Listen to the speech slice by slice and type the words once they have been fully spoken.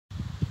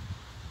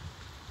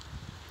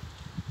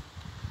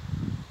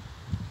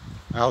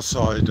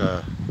outside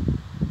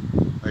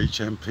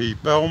HMP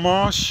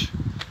Belmarsh,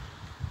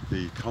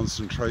 the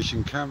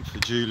concentration camp for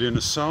Julian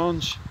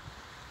Assange,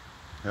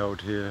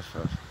 held here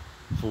for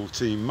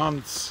 14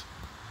 months,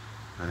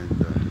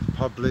 and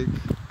public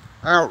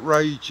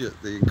outrage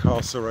at the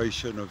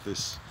incarceration of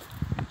this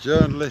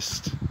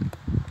journalist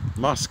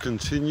must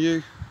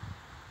continue.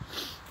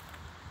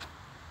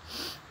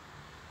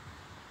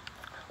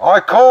 I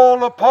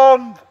call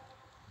upon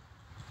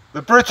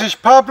the British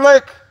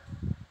public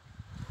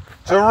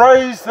to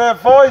raise their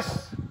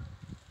voice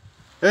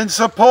in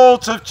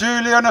support of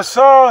Julian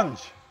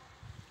Assange,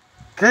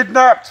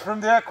 kidnapped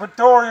from the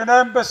Ecuadorian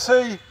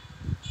embassy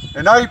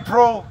in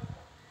April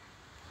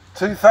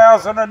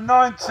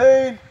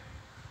 2019,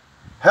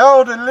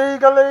 held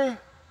illegally,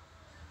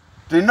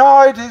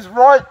 denied his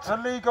right to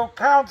legal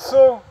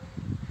counsel,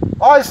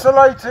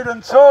 isolated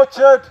and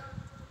tortured,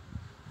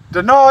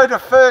 denied a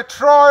fair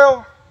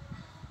trial,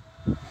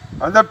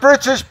 and the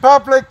British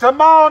public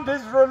demand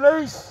his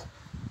release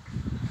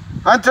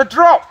and to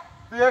drop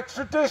the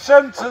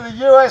extradition to the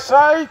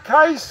USA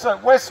case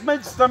at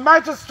Westminster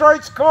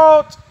Magistrates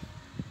Court,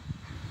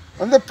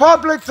 and the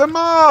public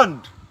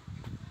demand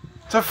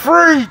to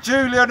free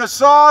Julian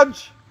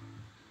Assange.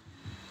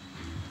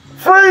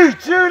 Free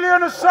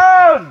Julian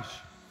Assange!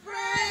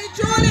 Free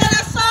Julian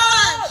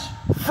Assange!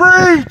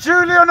 Free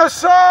Julian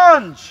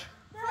Assange!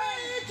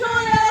 Free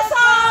Julian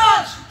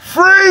Assange!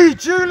 Free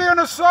Julian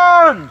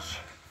Assange!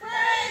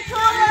 Free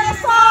Julian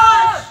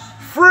Assange!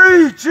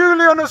 Free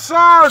Julian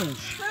Assange!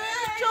 Free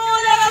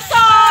Julian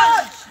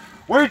Assange!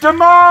 We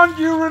demand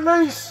you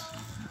release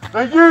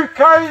the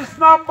UK's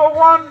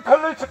 #1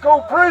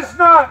 political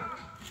prisoner,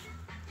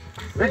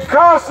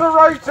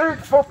 incarcerated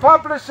for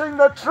publishing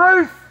the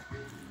truth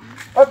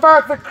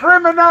about the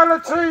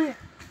criminality,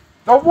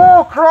 the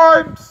war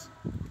crimes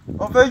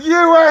of the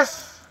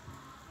US,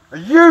 the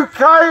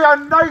UK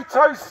and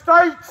NATO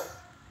states,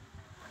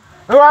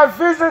 who have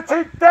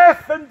visited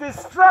death and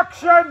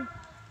destruction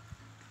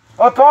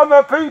upon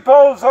the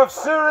peoples of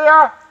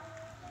Syria,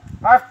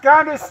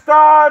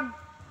 Afghanistan,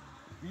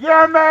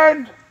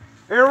 Yemen,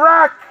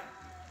 Iraq,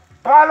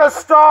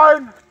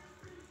 Palestine,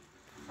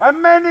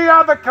 and many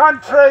other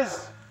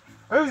countries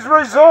whose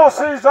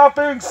resources are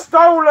being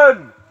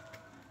stolen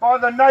by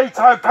the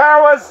NATO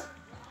powers,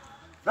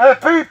 their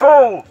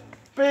people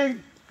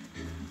being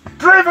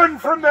driven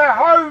from their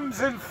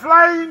homes in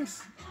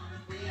flames.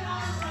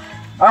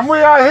 And we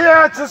are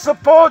here to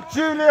support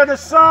Julian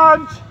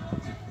Assange,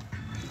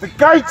 the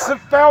gates of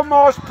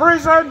Belmarsh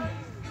prison,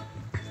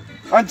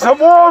 and to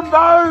warn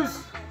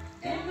those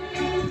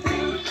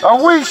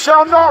that we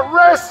shall not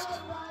rest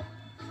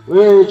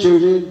Where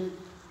Julian?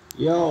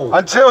 Yo.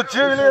 until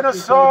Julian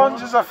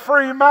Assange is a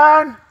free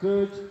man.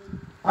 Good.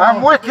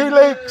 And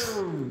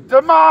WikiLeaks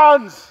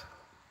demands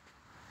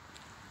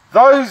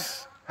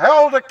those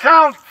held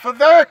account for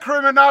their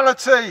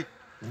criminality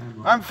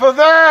and for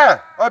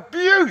their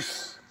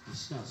abuse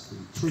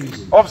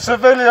of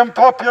civilian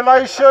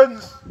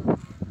populations,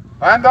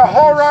 and the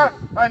horror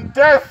and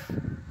death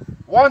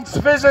once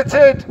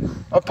visited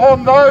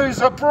upon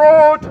those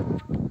abroad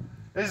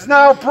is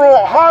now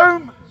brought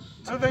home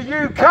to the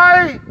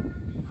UK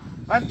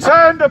and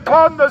turned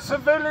upon the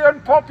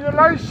civilian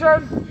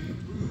population,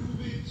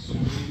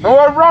 who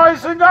are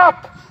rising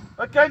up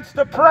against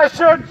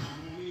oppression,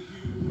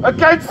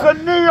 against the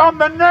knee on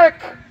the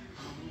neck,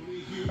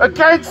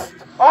 against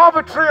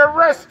arbitrary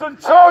arrest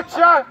and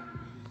torture,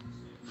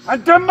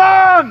 and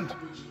demand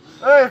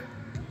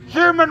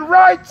human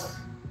rights,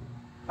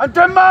 and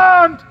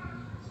demand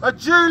that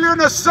Julian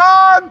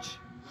Assange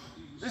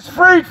is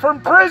freed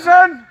from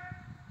prison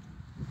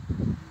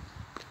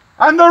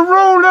and the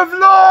rule of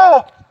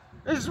law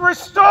is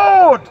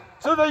restored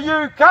to the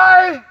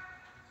UK.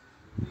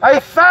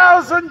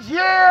 1,000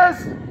 years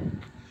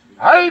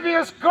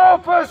habeas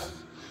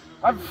corpus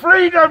and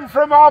freedom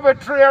from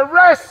arbitrary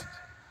arrest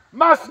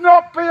must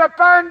not be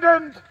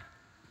abandoned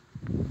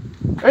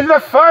in the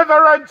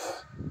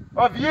furtherance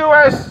of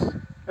US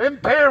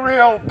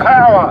imperial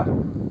power.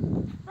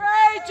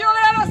 Free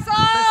Julian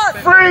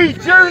Assange! Free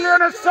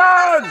Julian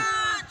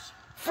Assange!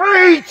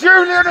 Free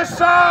Julian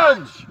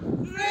Assange!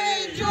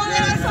 Free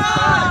Julian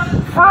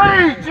Assange!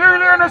 Free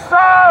Julian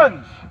Assange!